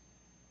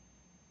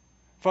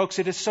 Folks,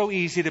 it is so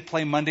easy to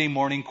play Monday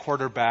morning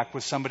quarterback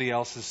with somebody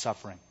else's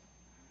suffering.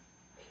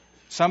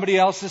 Somebody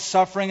else is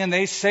suffering and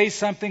they say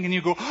something and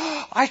you go,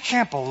 oh, I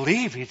can't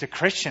believe he's a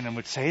Christian and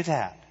would say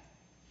that.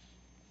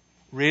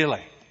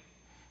 Really?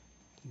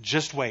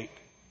 Just wait.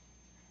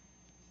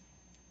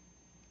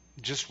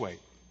 Just wait.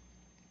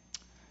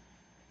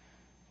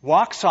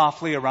 Walk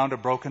softly around a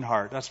broken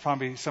heart. That's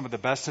probably some of the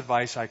best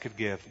advice I could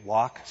give.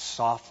 Walk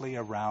softly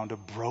around a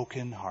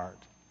broken heart.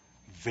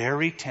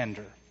 Very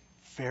tender,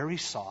 very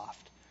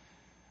soft,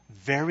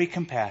 very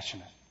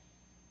compassionate.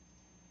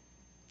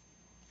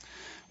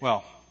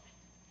 Well,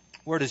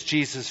 where does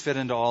Jesus fit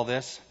into all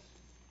this?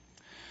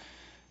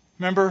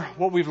 Remember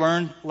what we've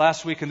learned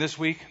last week and this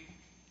week?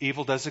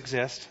 Evil does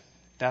exist.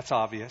 That's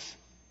obvious.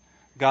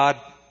 God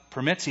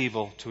permits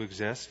evil to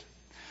exist.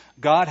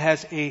 God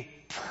has a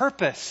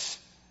purpose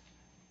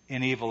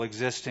in evil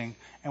existing.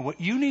 And what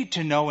you need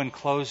to know in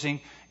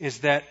closing is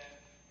that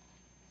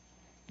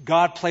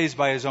God plays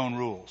by his own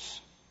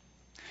rules.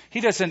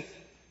 He doesn't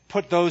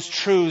put those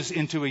truths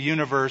into a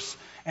universe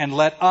and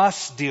let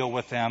us deal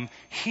with them.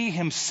 He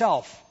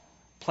himself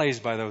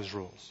plays by those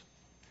rules.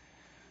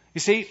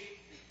 You see,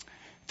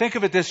 think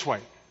of it this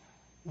way.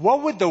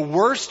 What would the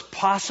worst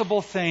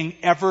possible thing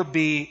ever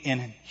be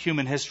in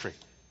human history?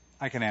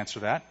 I can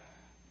answer that.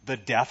 The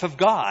death of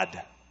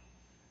God.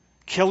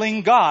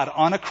 Killing God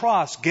on a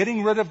cross.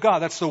 Getting rid of God.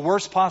 That's the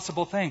worst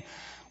possible thing.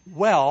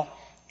 Well,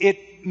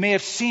 it may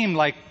have seemed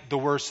like the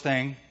worst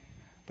thing,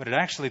 but it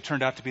actually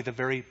turned out to be the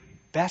very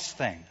best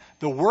thing.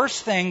 The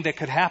worst thing that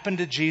could happen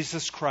to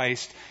Jesus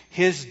Christ,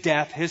 his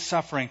death, his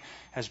suffering,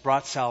 has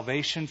brought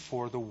salvation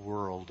for the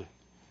world,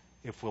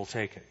 if we'll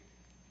take it.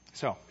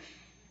 So,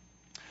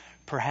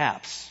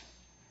 perhaps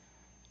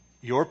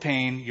your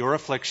pain, your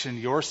affliction,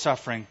 your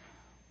suffering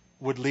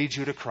would lead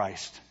you to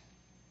Christ.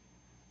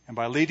 And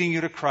by leading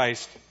you to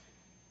Christ,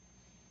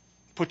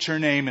 put your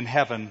name in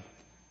heaven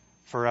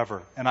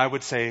forever. And I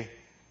would say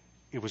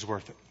it was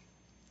worth it.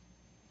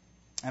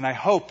 And I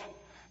hope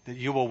that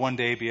you will one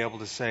day be able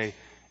to say,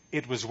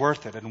 it was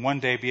worth it. And one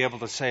day be able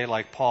to say,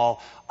 like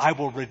Paul, I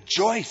will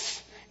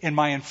rejoice in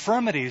my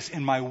infirmities,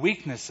 in my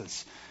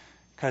weaknesses,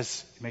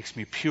 because it makes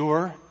me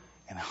pure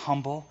and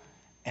humble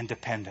and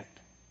dependent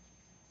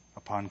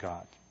upon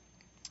God.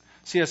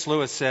 C.S.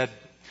 Lewis said,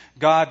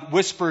 God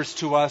whispers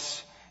to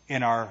us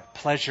in our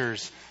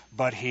pleasures,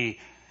 but he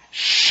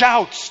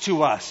shouts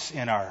to us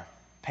in our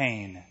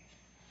pain.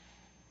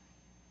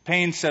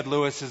 Pain, said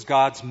Lewis, is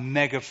God's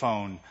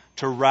megaphone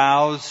to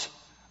rouse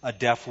a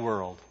deaf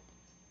world.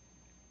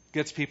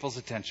 Gets people's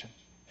attention.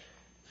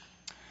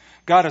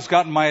 God has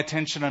gotten my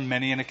attention on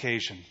many an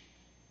occasion.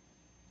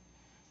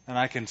 And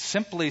I can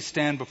simply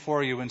stand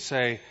before you and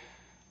say,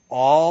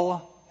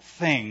 all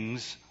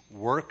things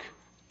work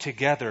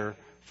together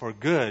for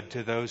good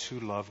to those who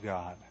love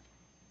God.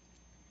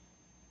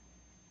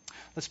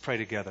 Let's pray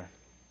together.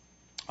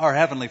 Our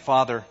Heavenly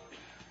Father,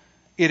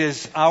 it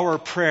is our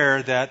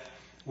prayer that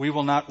we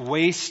will not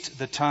waste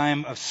the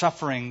time of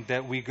suffering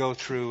that we go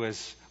through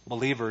as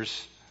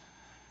believers.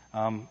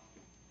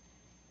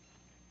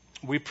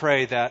 we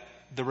pray that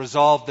the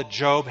resolve that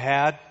Job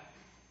had,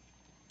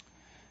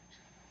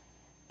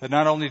 that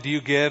not only do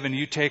you give and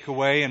you take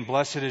away and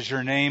blessed is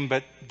your name,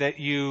 but that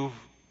you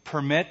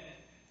permit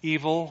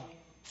evil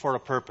for a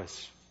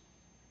purpose.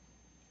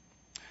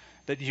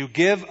 That you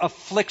give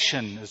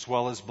affliction as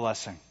well as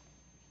blessing.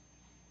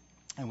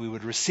 And we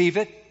would receive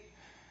it,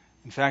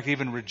 in fact,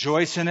 even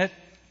rejoice in it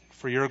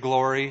for your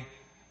glory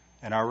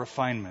and our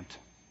refinement.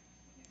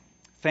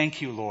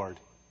 Thank you, Lord.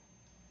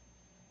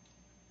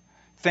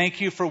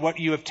 Thank you for what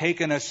you have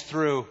taken us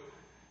through,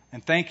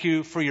 and thank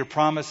you for your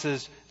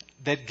promises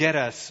that get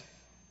us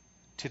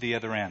to the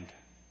other end.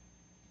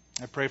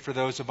 I pray for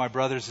those of my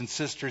brothers and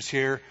sisters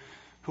here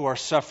who are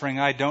suffering.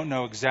 I don't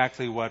know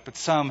exactly what, but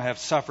some have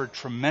suffered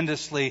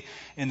tremendously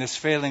in this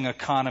failing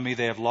economy.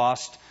 They have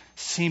lost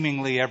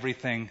seemingly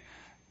everything.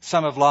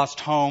 Some have lost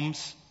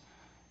homes.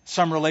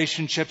 Some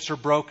relationships are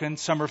broken.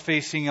 Some are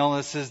facing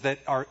illnesses that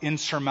are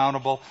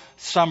insurmountable.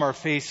 Some are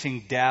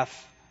facing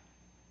death.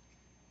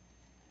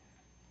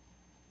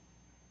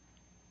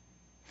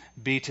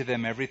 Be to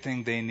them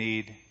everything they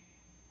need,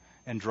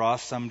 and draw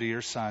some to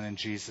your Son in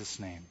Jesus'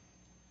 name.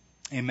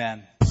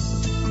 Amen.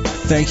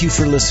 Thank you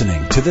for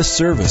listening to this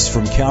service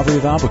from Calvary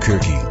of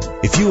Albuquerque.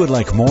 If you would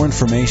like more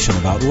information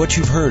about what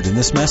you've heard in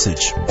this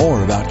message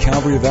or about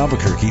Calvary of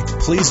Albuquerque,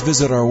 please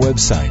visit our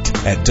website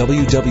at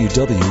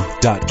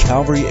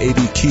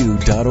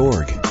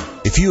www.calvaryabq.org.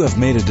 If you have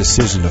made a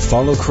decision to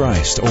follow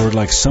Christ or would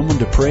like someone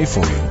to pray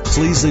for you,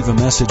 please leave a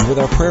message with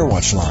our Prayer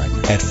Watch line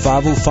at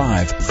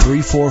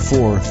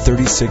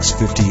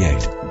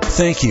 505-344-3658.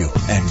 Thank you,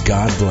 and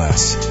God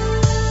bless.